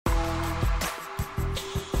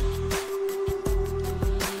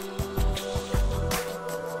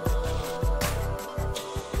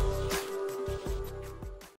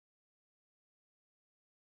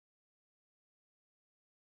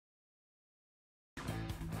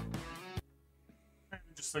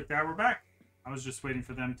just like that, we're back. I was just waiting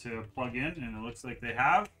for them to plug in, and it looks like they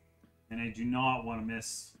have. And I do not want to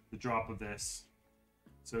miss the drop of this.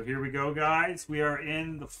 So here we go, guys. We are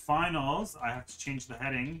in the finals. I have to change the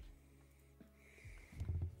heading.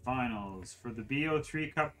 Finals for the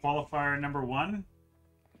BO3 Cup Qualifier number 1.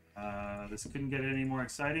 This couldn't get any more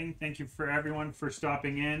exciting. Thank you for everyone for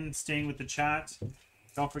stopping in, staying with the chat.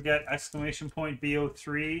 Don't forget exclamation point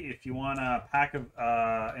BO3 if you want a pack of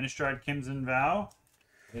Innistrad Kims and Vow.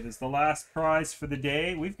 It is the last prize for the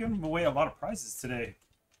day. We've given away a lot of prizes today.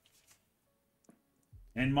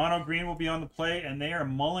 And Mono Green will be on the play, and they are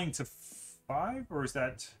mulling to 5, or is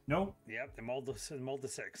that no? Yep, they mulled to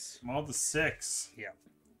 6. Mulled to 6. Yep.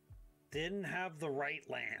 Didn't have the right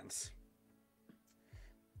lands.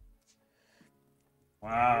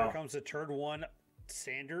 Wow. Here comes the turn 1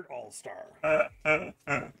 standard all-star.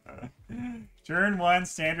 Turn 1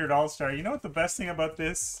 standard all-star. You know what the best thing about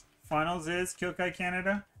this finals is, Kilkai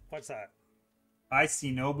Canada? What's that? I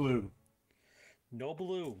see no blue. No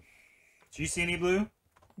blue. Do you see any blue?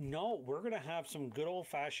 No, we're gonna have some good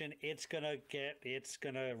old-fashioned. It's gonna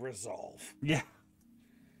resolve. Yeah.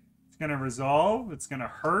 It's gonna resolve. It's gonna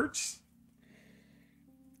hurt.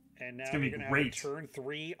 And now it's gonna be great. Have a turn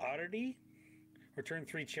 3 oddity. Or turn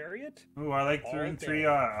 3 chariot? Ooh, I like turn 3.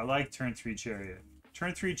 I like turn 3 chariot.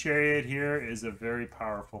 Turn 3 chariot here is a very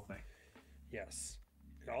powerful thing. Yes.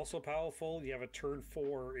 Also powerful. You have a turn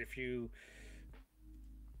 4 if you.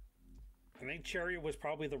 I think chariot was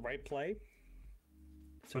probably the right play.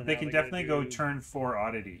 So but they can definitely go turn 4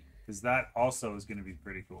 oddity, because that also is going to be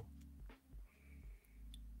pretty cool.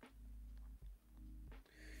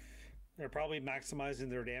 They're probably maximizing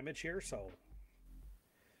their damage here, so.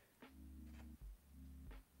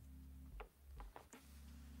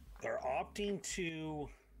 They're opting to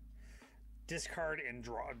discard and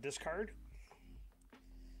discard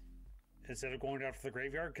instead of going after the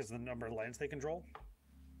graveyard because of the number of lands they control.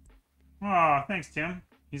 Oh, thanks, Tim.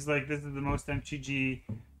 He's like, this is the most MTG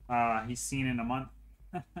he's seen in a month.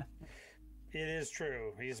 It is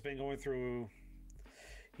true. He's been going through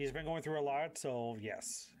a lot, so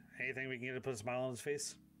yes. Anything we can get to put a smile on his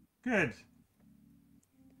face? Good.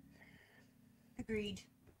 Agreed.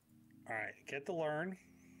 All right, get to learn.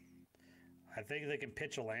 I think they can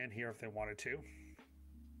pitch a land here if they wanted to.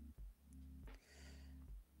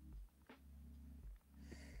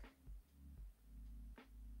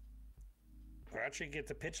 They actually get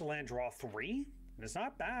to pitch a land, draw 3. It's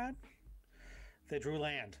not bad. They drew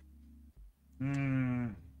land.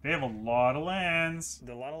 They have a lot of lands.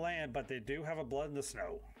 A lot of land, but they do have a Blood in the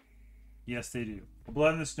Snow. Yes, they do. A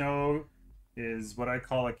Blood in the Snow is what I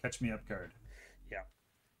call a catch me up card. Yeah.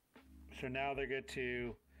 So now they get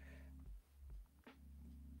to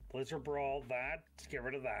Blizzard Brawl that. Get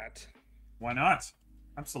rid of that. Why not?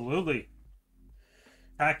 Absolutely.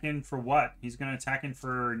 Attack in for what? He's going to attack in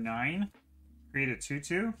for 9? Create a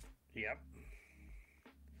 2/2? Yep.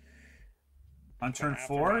 On turn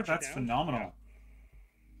 4? That's phenomenal. Yeah.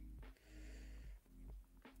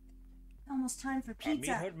 Almost time for pizza. Meat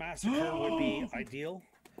Hood Massacre would be ideal.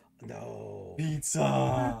 No.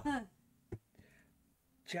 Pizza.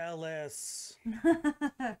 Jealous.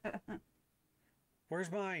 Where's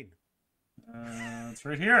mine? It's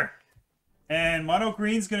right here. And Mono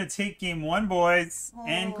Green's going to take game 1, boys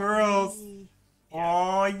and girls. Hey.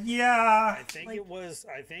 Oh, yeah. I think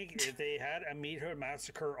I think if they had a Meat Hood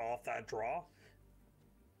Massacre off that draw,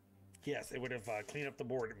 yes, they would have cleaned up the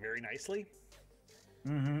board very nicely.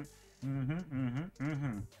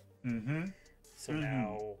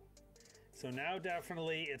 So now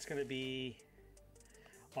definitely it's going to be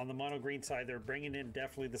on the Mono Green side. They're bringing in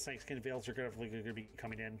definitely the Snakeskin Veils are definitely going to be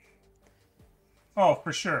coming in. Oh,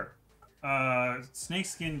 for sure.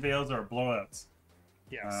 Snakeskin Veils are blowouts.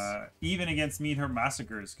 Yes. Even against Meat Hood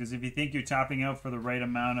Massacres, because if you think you're tapping out for the right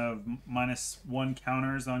amount of -1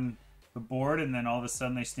 counters on the board, and then all of a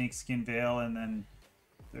sudden they Snakeskin Veil, and then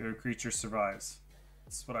their creature survives.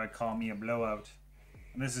 That's what I call me a blowout.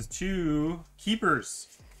 And this is 2 keepers,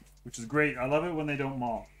 which is great. I love it when they don't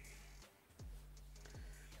maul.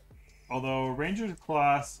 Although Ranger's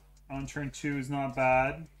Class on turn 2 is not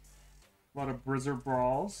bad. A lot of Blizzard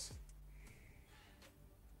Brawls.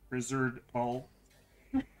 Blizzard Ball.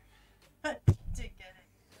 Did get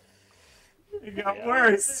it. It got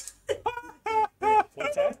worse.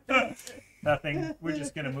 What's that? Nothing. We're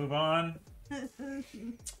just gonna move on.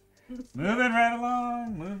 Moving right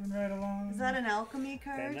along. Moving right along. Is that an alchemy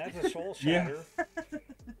card? And that's a Soul Shatter.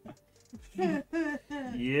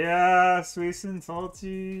 Yeah, sweet and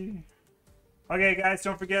salty. Okay, guys,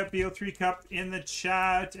 don't forget BO3 Cup in the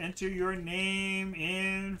chat. Enter your name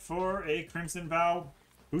in for a Crimson Vow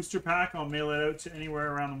booster pack. I'll mail it out to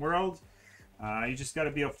anywhere around the world. You just got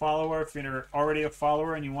to be a follower. If you're already a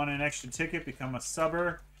follower and you want an extra ticket, become a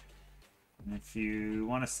subber. And if you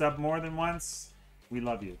want to sub more than once, we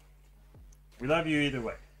love you. We love you either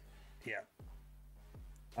way. Yeah.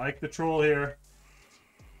 I like the troll here.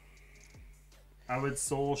 I would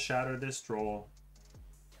soul shatter this troll.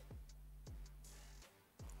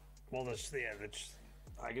 Well,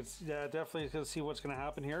 I could definitely gonna see what's going to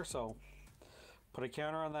happen here. So, put a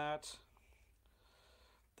counter on that.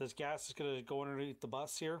 This gas is going to go underneath the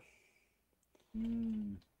bus here.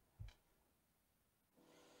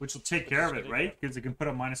 Which will take care of it, right? Because it can put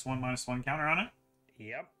a -1/-1 counter on it.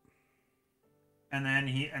 Yep. And then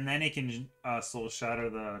he can soul shatter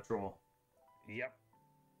the troll. Yep.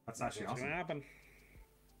 That's actually what's awesome. going to happen.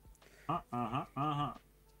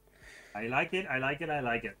 I like it. I like it. I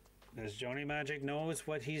like it. As Joni Magic knows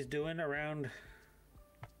what he's doing around.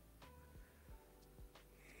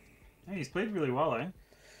 Hey, he's played really well, eh?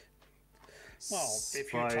 Well,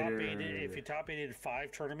 if you top eighted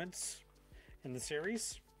 5 tournaments in the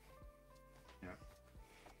series. Yeah.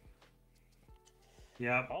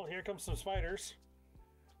 Yeah. Oh, here comes some spiders.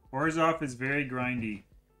 Orzhov is very grindy,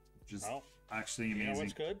 which is actually amazing. You know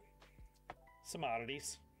what's good? Some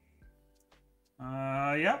oddities.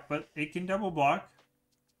 Yeah, but it can double block.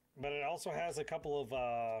 But it also has a couple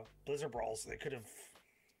of Blizzard Brawls that could have.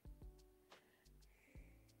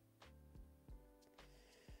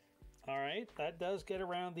 All right, that does get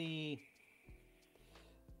around the.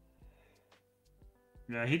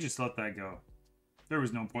 Yeah, he just let that go. There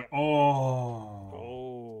was no point. Yeah. Oh.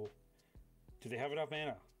 Oh. Do they have enough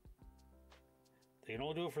mana? They can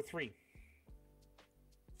only do it for 3.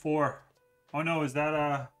 4. Oh no, is that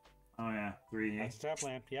Oh yeah, 3. That's a tap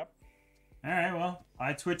land. Yep. All right, well,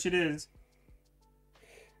 I Twitch it is.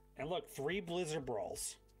 And look, 3 Blizzard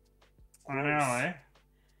Brawls. I know, eh?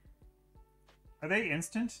 Are they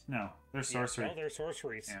instant? No, they're sorcery. No, they're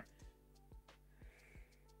sorceries. Yeah.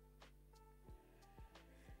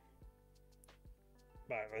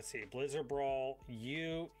 But let's see, Blizzard Brawl,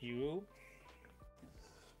 you.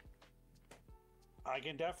 I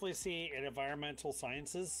can definitely see in environmental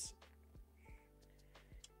sciences.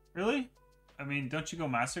 Really? I mean, don't you go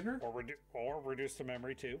massacre? Or reduce the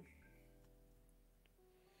memory too.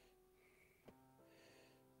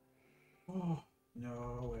 Oh,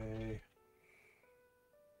 no way.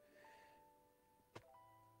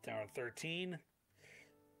 Down at 13.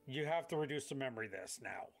 You have to reduce the memory this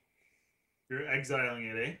now. You're exiling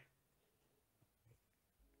it,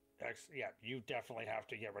 eh? Yeah, you definitely have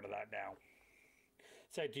to get rid of that now.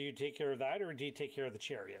 So do you take care of that or do you take care of the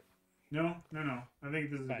chariot? No. I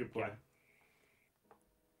think this is a good play. Yeah.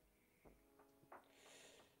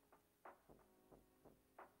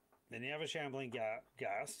 Then you have a shambling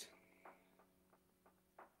ghast.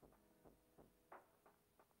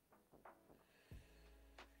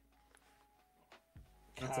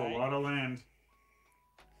 That's a lot of land.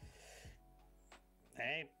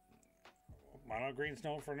 Hey, Mono Green's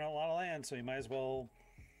known for a lot of land, so you might as well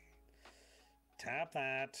tap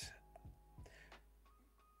that,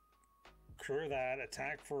 clear that,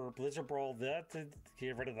 attack for Blizzard Brawl, that to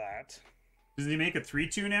get rid of that. Does he make a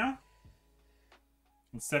 3/2 now?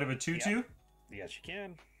 Instead of a 2/2? Yep. Yes, you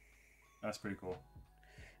can. That's pretty cool.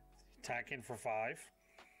 Attack in for 5.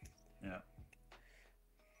 Yeah.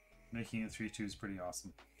 Making a 3/2 is pretty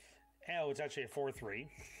awesome. Oh, it's actually a 4/3.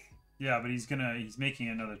 Yeah, but he's making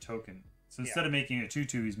another token. So instead of making a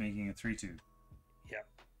 2/2, he's making a 3/2. Yep.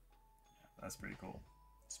 That's pretty cool.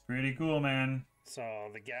 It's pretty cool, man. So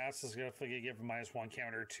the gas is going to give a -1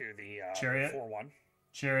 counter to the Chariot. 4/1.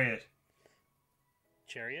 Chariot.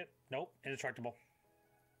 Nope. Indestructible.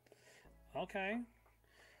 Okay.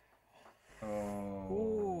 Oh.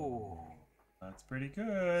 Ooh. That's pretty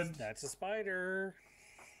good. That's a spider.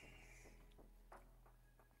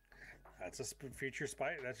 That's a future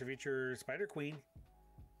spider. That's a future spider queen.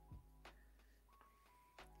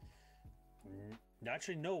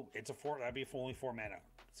 Actually, no. It's a 4. That'd be only 4 mana.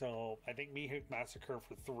 So I think me hit Massacre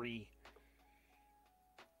for 3.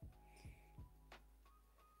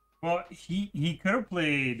 Well, he could have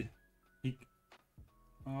played.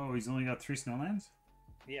 Oh, he's only got 3 snowlands.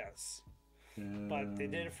 Yes, but they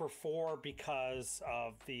did it for 4 because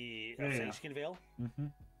of the Sage Veil.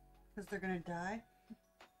 Because they're gonna die.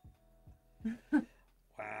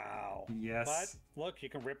 Wow. Yes. But look, you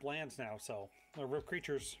can rip lands now, so or rip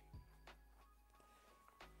creatures.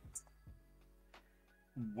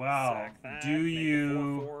 Wow. Sack that, Do make it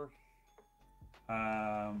you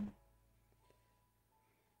 4/4.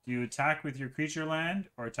 do you attack with your creature land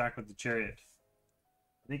or attack with the chariot?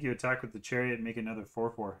 I think you attack with the chariot and make another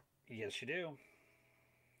 4/4. Yes, you do.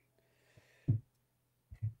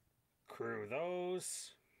 Crew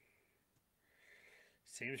those.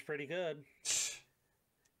 Seems pretty good.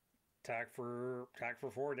 Tack for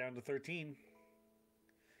 4 down to 13.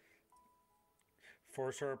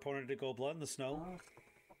 Force our opponent to go blood in the snow. Oh.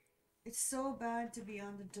 It's so bad to be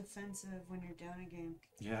on the defensive when you're down a game.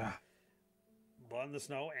 Yeah. Blood in the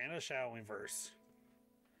snow and a shadowing verse.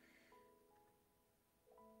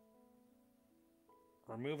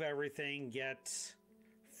 Remove everything, get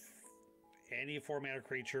any 4-mana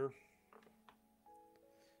creature.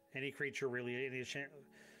 Any creature really.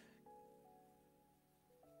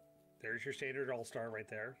 There's your standard all-star right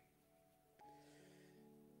there.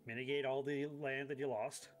 Mitigate all the land that you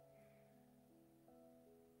lost.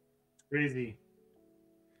 Crazy.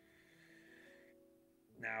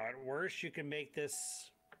 Now, at worst, you can make this...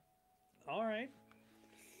 All right.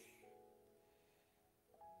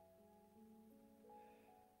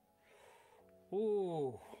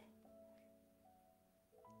 Ooh.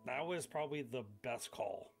 That was probably the best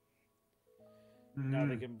call. Now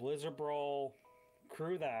they can Blizzard Brawl,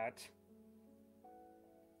 crew that,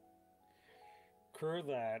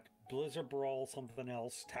 Blizzard Brawl something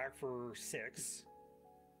else, attack for 6.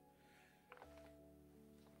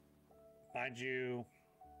 Mind you,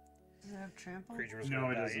 Does it have trample? creature was No,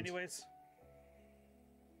 going it to die doesn't. anyways.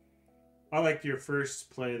 I liked your first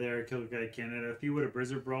play there, Kill Guy Canada. If he would have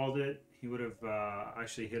Blizzard Brawled it, he would have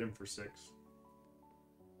actually hit him for 6.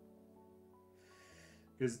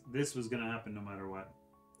 Because this was going to happen no matter what.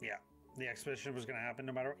 Yeah, the expedition was going to happen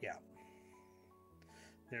no matter what. Yeah.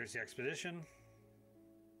 There's the expedition.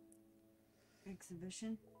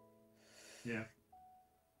 Exhibition? Yeah.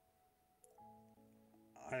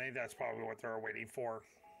 I think that's probably what they're waiting for.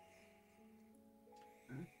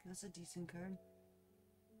 That's a decent card.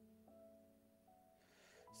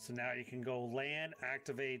 So now you can go land,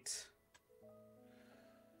 activate.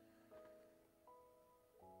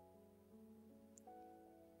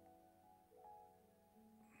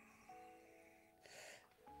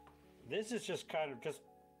 This is just kind of just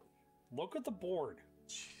look at the board.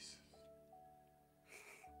 Jesus.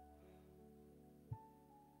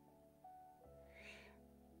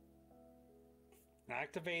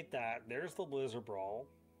 Activate that. There's the Blizzard Brawl.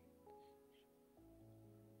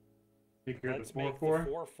 Take care of Let's the make 4/4.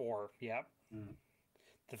 the 4/4. Yep. Mm.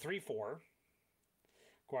 The 3/4.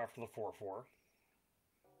 Go after the 4/4.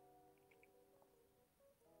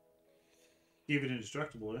 Keep it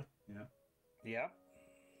indestructible, eh? Yeah. Yep.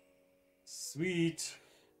 Sweet.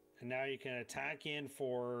 And now you can attack in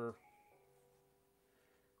for,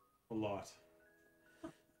 A lot.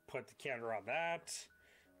 put the counter on that.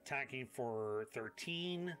 Attacking for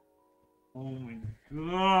 13. Oh my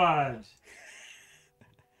god.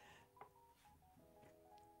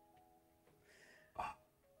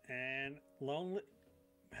 And lonely.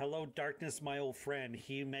 Hello, darkness, my old friend.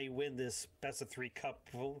 He may win this best of 3 cup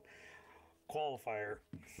qualifier.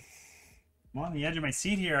 I'm on the edge of my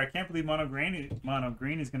seat here. I can't believe Mono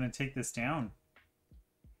Green is going to take this down.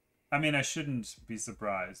 I mean, I shouldn't be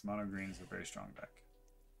surprised. Mono Green is a very strong deck.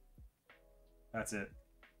 That's it.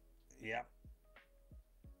 Yep.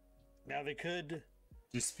 Now they could.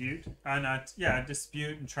 Dispute?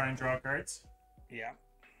 Dispute and try and draw cards. Yeah.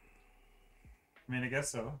 I mean, I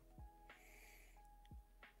guess so.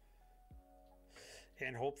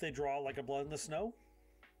 And hope they draw like a blood in the snow.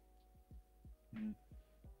 Mm.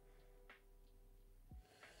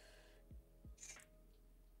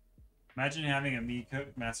 Imagine having a meat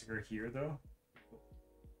cook massacre here, though.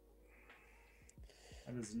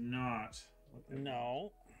 That is not. What they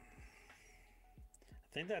No.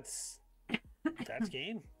 I think that's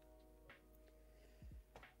game.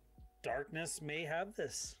 Darkness may have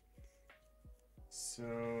this.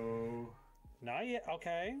 So Not yet.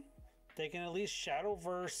 Okay. They can at least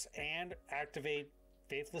Shadowverse and activate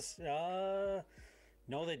Faithless. No,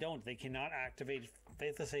 they don't. They cannot activate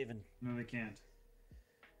Faithless Haven. no, they can't.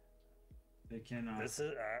 They cannot. This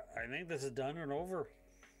is. I think this is done and over.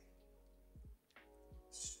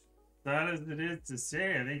 That is it is to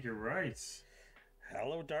say. I think you're right.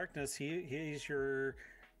 Hello, Darkness. He's your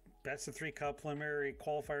best of 3 cup preliminary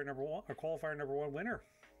qualifier number 1 or qualifier number 1 winner.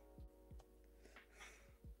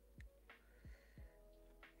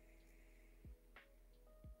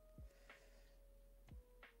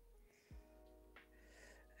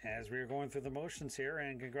 As we are going through the motions here,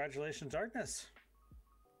 and congratulations, Darkness.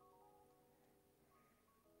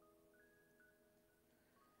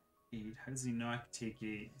 Eight. How does he not take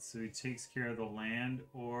 8? So he takes care of the land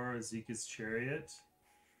or Zika's Chariot.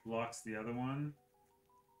 Blocks the other one.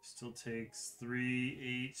 Still takes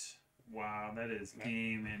 3, 8. Wow, that is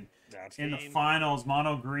game. And That's in game. the finals,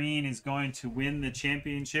 Mono Green is going to win the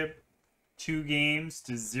championship. 2 games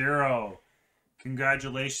to 0.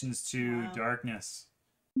 Congratulations to Wow. Darkness.